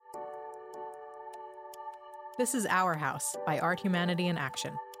This is Our House by Art, Humanity, and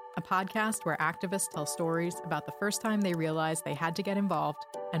Action, a podcast where activists tell stories about the first time they realized they had to get involved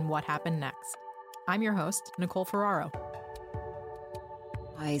and what happened next. I'm your host, Nicole Ferraro.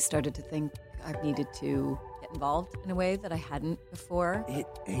 I started to think I needed to get involved in a way that I hadn't before. It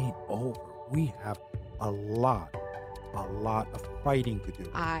ain't over. We have a lot of fighting to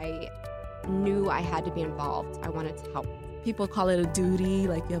do. I knew I had to be involved. I wanted to help. People call it a duty,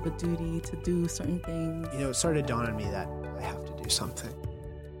 like you have a duty to do certain things. You know, it started to dawn on me that I have to do something.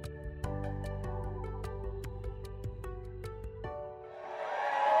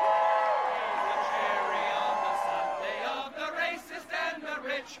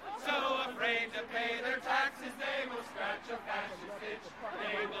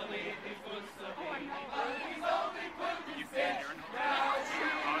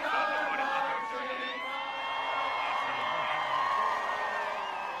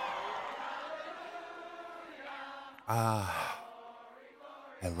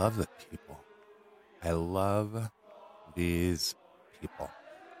 I love the people. I love these people.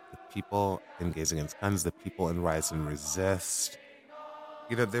 The people in Gays Against Guns, the people in Rise and Resist.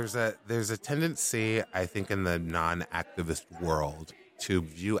 You know, there's a tendency, I think, in the non-activist world to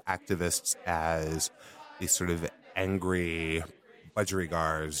view activists as these sort of angry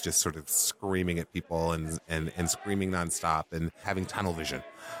budgerigars just sort of screaming at people and screaming nonstop and having tunnel vision.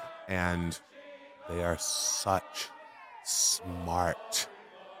 And they are such smart,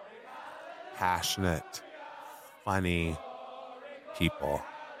 passionate, funny people,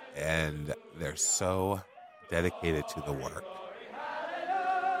 and they're so dedicated to the work.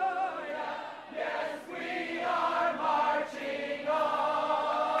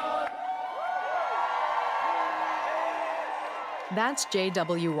 That's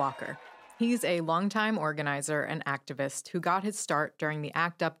J.W. Walker. He's a longtime organizer and activist who got his start during the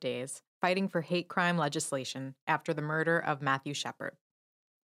ACT UP days, fighting for hate crime legislation after the murder of Matthew Shepard.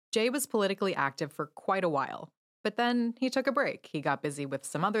 Jay was politically active for quite a while, but then he took a break. He got busy with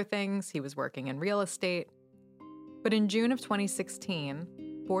some other things. He was working in real estate. But in June of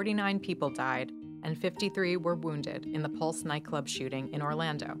 2016, 49 people died and 53 were wounded in the Pulse nightclub shooting in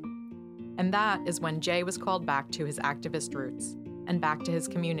Orlando. And that is when Jay was called back to his activist roots and back to his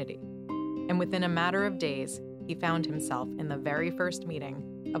community. And within a matter of days, he found himself in the very first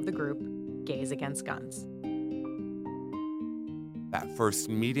meeting of the group Gays Against Guns. That first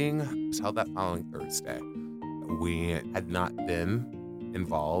meeting was held that following Thursday. We had not been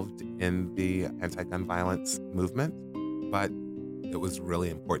involved in the anti-gun violence movement, but it was really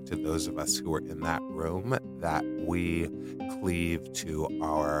important to those of us who were in that room that we cleave to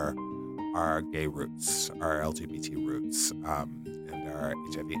our gay roots, our LGBT roots, and our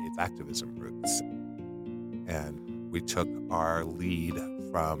HIV/AIDS activism roots. And we took our lead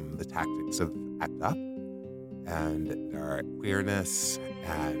from the tactics of ACT UP and our queerness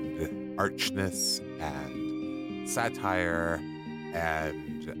and archness and satire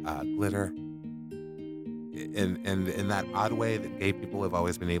and glitter. And in that odd way that gay people have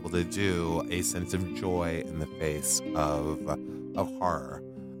always been able to do, a sense of joy in the face of horror.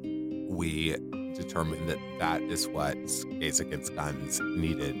 We determined that that is what Gays Against Guns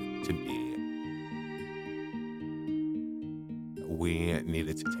needed to be. We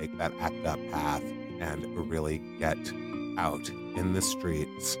needed to take that ACT UP path and really get out in the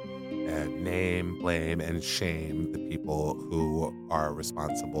streets and name, blame, and shame the people who are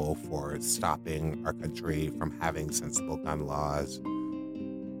responsible for stopping our country from having sensible gun laws.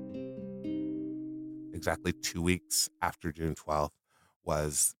 Exactly 2 weeks after June 12th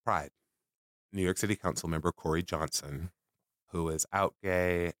was Pride. New York City Council member Corey Johnson, who is out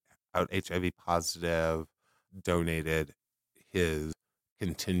gay, out HIV positive, donated his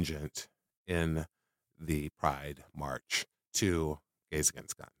contingent in the Pride March to Gays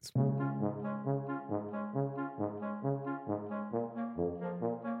Against Guns.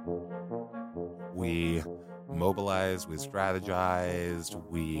 We mobilized, we strategized,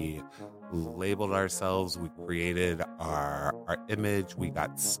 we labeled ourselves, we created our image, we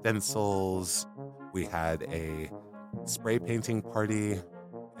got stencils, we had a spray painting party,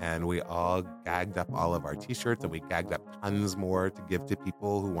 and we all gagged up all of our t-shirts, and we gagged up tons more to give to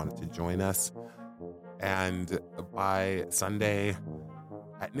people who wanted to join us. And by Sunday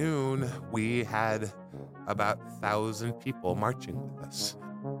at noon, we had about 1,000 people marching with us.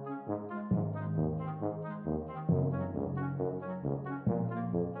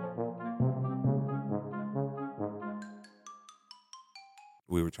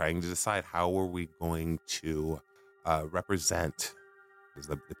 We were trying to decide how were we going to represent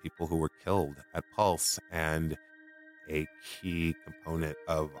the people who were killed at Pulse, and a key component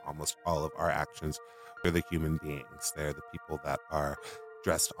of almost all of our actions. They're the human beings. They're the people that are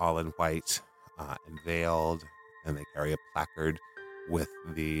dressed all in white and veiled, and they carry a placard with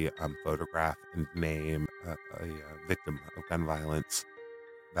the photograph and name a victim of gun violence.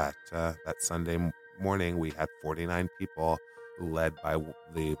 That Sunday morning, we had 49 people led by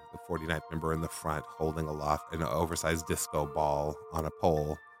the 49th member in the front holding aloft an oversized disco ball on a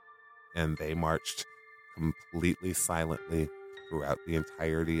pole, and they marched completely silently throughout the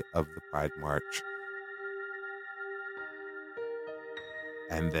entirety of the Pride March.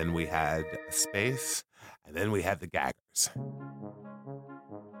 And then we had a space, and then we had the gaggers.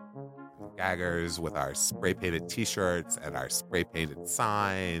 Gaggers with our spray-painted t-shirts and our spray-painted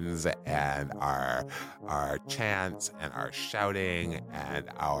signs and our chants and our shouting and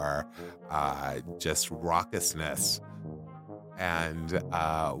our just raucousness. And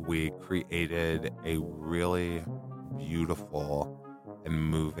we created a really beautiful and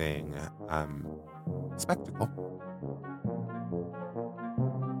moving spectacle.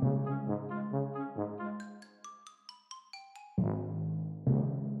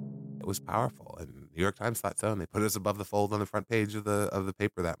 It was powerful, and New York Times thought so, and they put us above the fold on the front page of the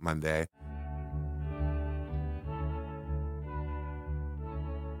paper that Monday.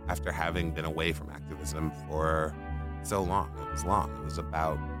 After having been away from activism for so long, it was long. It was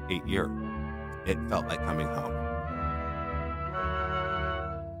about 8 years. It felt like coming home.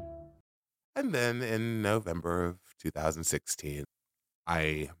 And then in November of 2016,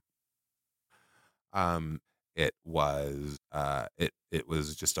 it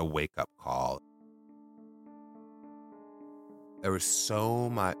was just a wake-up call. There was so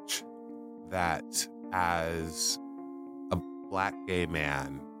much that, as a Black gay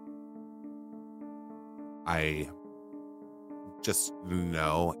man, I just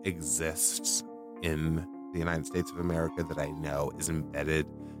know exists in the United States of America, that I know is embedded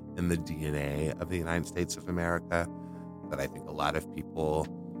in the DNA of the United States of America, that I think a lot of people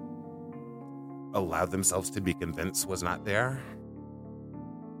allowed themselves to be convinced was not there.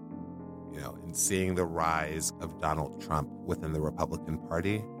 You know, in seeing the rise of Donald Trump within the Republican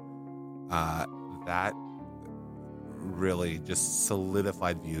Party, that really just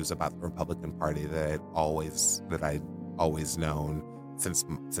solidified views about the Republican Party that I'd always known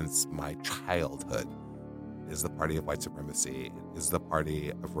since my childhood. It is the party of white supremacy. It is the party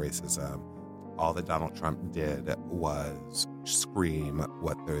of racism. All that Donald Trump did was scream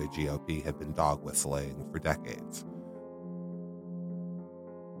what the GOP had been dog whistling for decades.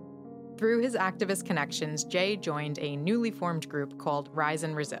 Through his activist connections, Jay joined a newly formed group called Rise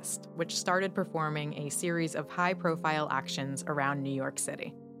and Resist, which started performing a series of high-profile actions around New York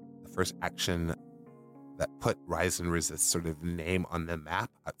City. The first action that put Rise and Resist sort of name on the map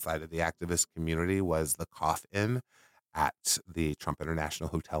outside of the activist community was the cough-in at the Trump International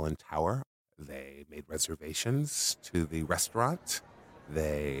Hotel and Tower. They made reservations to the restaurant.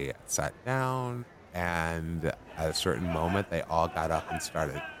 They sat down, and at a certain moment, they all got up and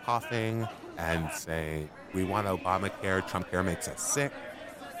started coughing and saying, "We want Obamacare. Trump care makes us sick."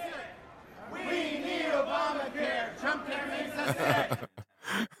 We need Obamacare. Trump care makes us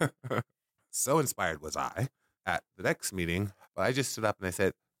sick. So inspired was I at the next meeting, but I just stood up and I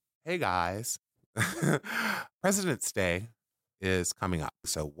said, "Hey guys, President's Day is coming up.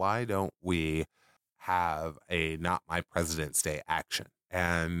 So why don't we have a Not My President's Day action?"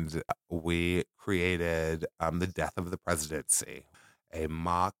 And we created the Death of the Presidency, a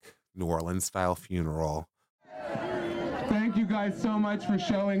mock New Orleans style funeral. Thank you guys so much for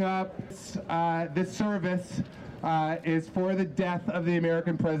showing up. This service is for the death of the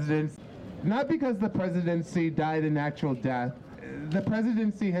American presidents. Not because the presidency died a natural death. The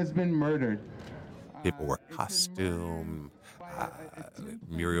presidency has been murdered. People wore costume.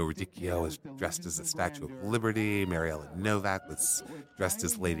 Muriel Rudicchio was dressed as the Statue of Liberty. Mary Ellen Novak was dressed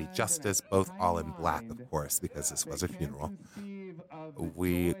as Lady Justice, both all in black, of course, because this was a funeral.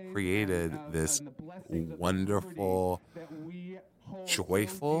 We created this wonderful,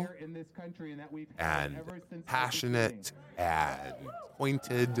 joyful, and passionate and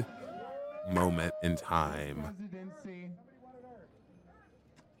pointed moment in time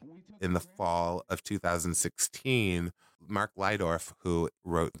in the fall of 2016. Mark Lydorf, who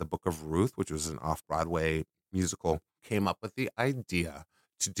wrote The Book of Ruth, which was an off-Broadway musical, came up with the idea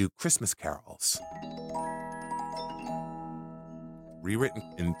to do Christmas carols, rewritten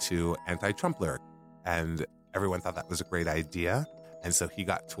into anti-Trump lyrics. And everyone thought that was a great idea. And so he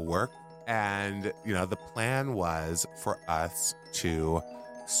got to work. And, you know, the plan was for us to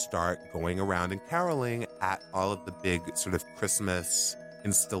start going around and caroling at all of the big sort of Christmas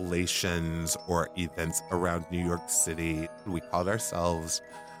installations or events around New York City. We called ourselves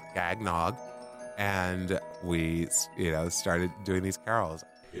Gagnog, and we, started doing these carols.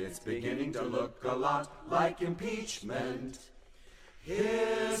 It's beginning to look a lot like impeachment.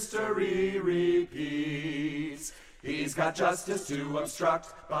 History repeats. He's got justice to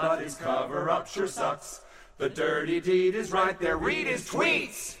obstruct, but his cover-up sure sucks. The dirty deed is right there. Read his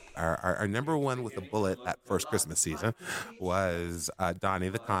tweets. Our number one with a bullet that first Christmas season was Donnie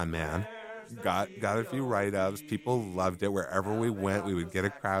the Con Man. Got a few write-ups. People loved it. Wherever we went, we would get a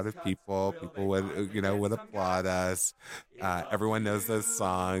crowd of people. People would applaud us. Everyone knows those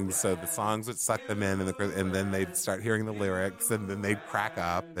songs, so the songs would suck them in, and then they'd start hearing the lyrics, and then they'd crack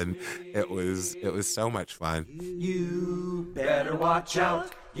up, and it was so much fun. You better watch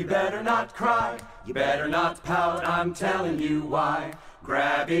out. You better not cry. You better not pout. I'm telling you why.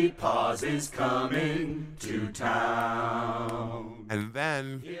 Grabby Paws is coming to town. And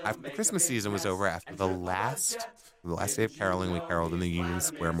then, after the Christmas season was over, after the last day of caroling, we caroled in the Union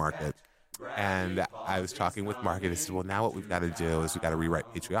Square Market. And I was talking with Mark, and he said, well, now what we've got to do is we've got to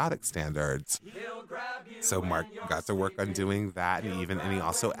rewrite patriotic standards. So Mark got to work on doing that, and he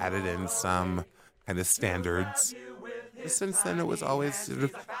also added in some kind of standards. Since then, it was always sort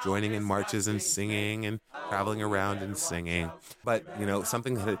of joining in marches and singing and traveling around and singing. But,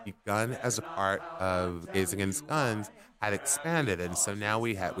 something that had begun as a part of Gays Against Guns had expanded. And so now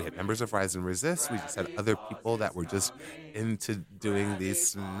we had members of Rise and Resist. We just had other people that were just into doing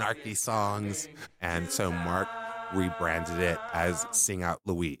these snarky songs. And so Mark rebranded it as Sing Out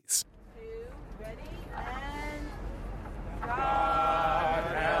Louise. God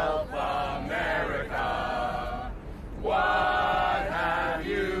help America. What have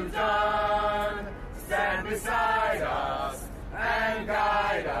you done? Stand beside us and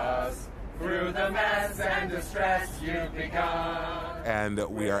guide us through the mess and distress you've begun. And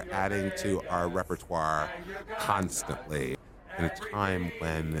we are adding to our repertoire constantly in a time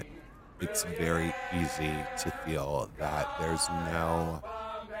when it's very easy to feel that there's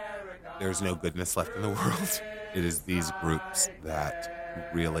no goodness left in the world. It is these groups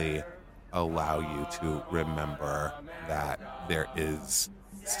that really allow you to remember that there is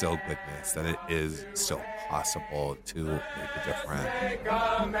still goodness, that it is still possible to make a difference. Make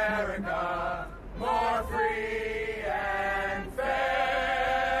America more free and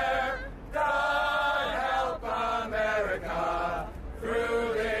fair. God help America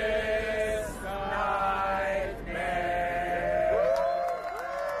through this nightmare.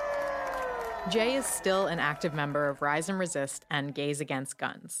 Jay is still an active member of Rise and Resist and Gays Against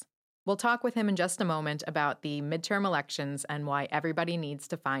Guns. We'll talk with him in just a moment about the midterm elections and why everybody needs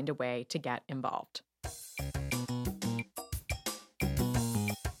to find a way to get involved.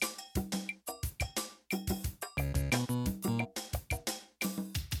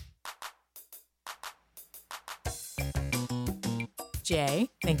 Jay,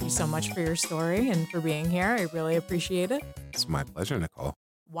 thank you so much for your story and for being here. I really appreciate it. It's my pleasure, Nicole.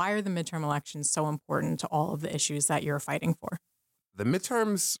 Why are the midterm elections so important to all of the issues that you're fighting for? The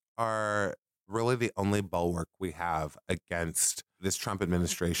midterms are really the only bulwark we have against this Trump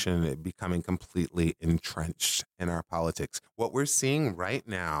administration becoming completely entrenched in our politics. What we're seeing right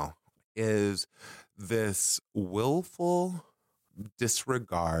now is this willful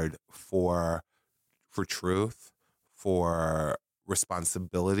disregard for truth, for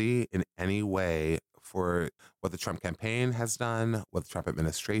responsibility in any way, for what the Trump campaign has done, what the Trump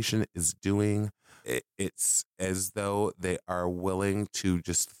administration is doing. It's as though they are willing to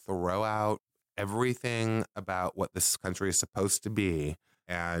just throw out everything about what this country is supposed to be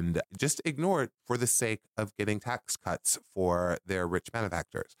and just ignore it for the sake of getting tax cuts for their rich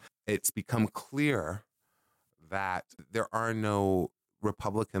benefactors. It's become clear that there are no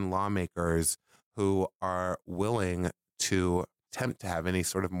Republican lawmakers who are willing to attempt to have any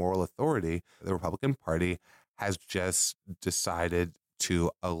sort of moral authority. The Republican Party has just decided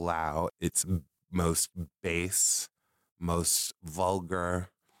to allow its most base, most vulgar,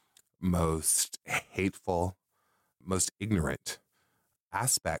 most hateful, most ignorant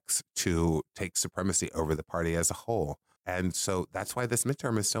aspects to take supremacy over the party as a whole. And so that's why this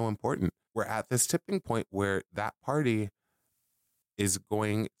midterm is so important. We're at this tipping point where that party is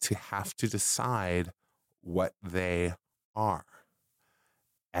going to have to decide what they are.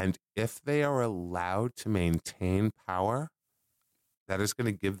 And if they are allowed to maintain power, that is going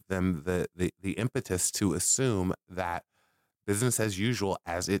to give them the impetus to assume that business as usual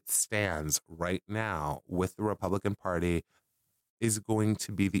as it stands right now with the Republican Party is going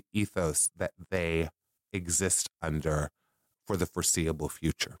to be the ethos that they exist under for the foreseeable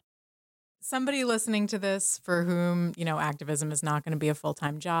future. somebody listening to this for whom, activism is not going to be a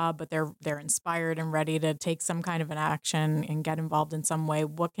full-time job, but they're inspired and ready to take some kind of an action and get involved in some way,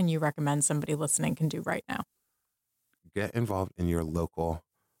 what can you recommend somebody listening can do right now? Get involved in your local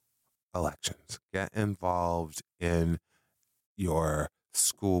elections. Get involved in your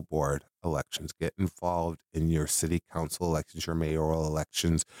school board elections. Get involved in your city council elections, your mayoral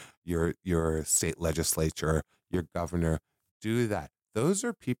elections, your state legislature, your governor. Do that. Those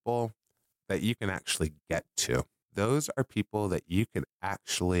are people that you can actually get to. Those are people that you can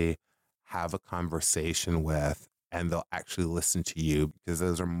actually have a conversation with, and they'll actually listen to you, because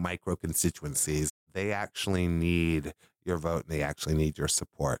those are micro constituencies. They actually need your vote, and they actually need your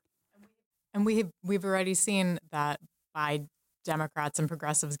support. And we've already seen that by Democrats and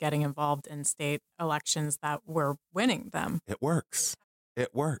progressives getting involved in state elections that we're winning them. It works.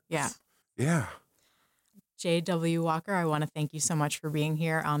 It works. Yeah. Yeah. J.W. Walker, I want to thank you so much for being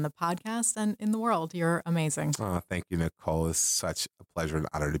here on the podcast and in the world. You're amazing. Oh, thank you, Nicole. It's such a pleasure and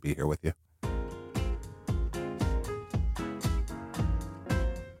honor to be here with you.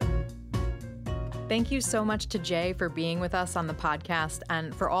 Thank you so much to Jay for being with us on the podcast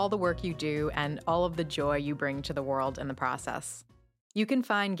and for all the work you do and all of the joy you bring to the world in the process. You can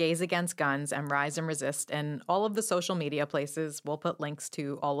find Gays Against Guns and Rise and Resist in all of the social media places. We'll put links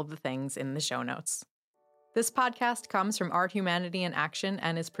to all of the things in the show notes. This podcast comes from Art, Humanity, and Action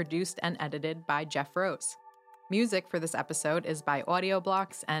and is produced and edited by Jeff Rose. Music for this episode is by Audio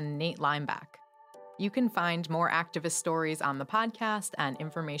Blocks and Nate Limeback. You can find more activist stories on the podcast and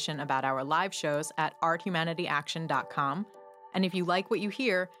information about our live shows at arthumanityaction.com. And if you like what you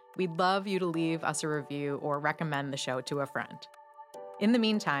hear, we'd love you to leave us a review or recommend the show to a friend. In the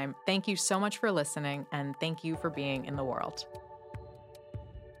meantime, thank you so much for listening, and thank you for being in the world.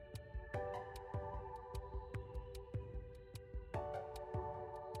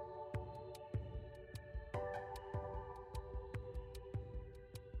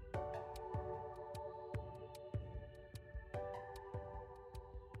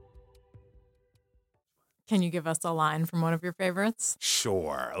 Can you give us a line from one of your favorites?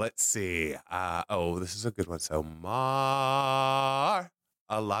 Sure. Let's see. This is a good one. So, Mar-a-Lago,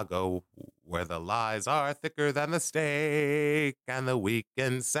 where the lies are thicker than the steak, and the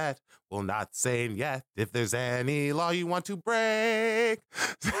weekend set will not say yet if there's any law you want to break.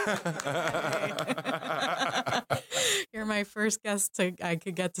 You're my first guest I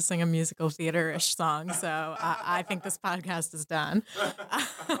could get to sing a musical theater-ish song, so I think this podcast is done.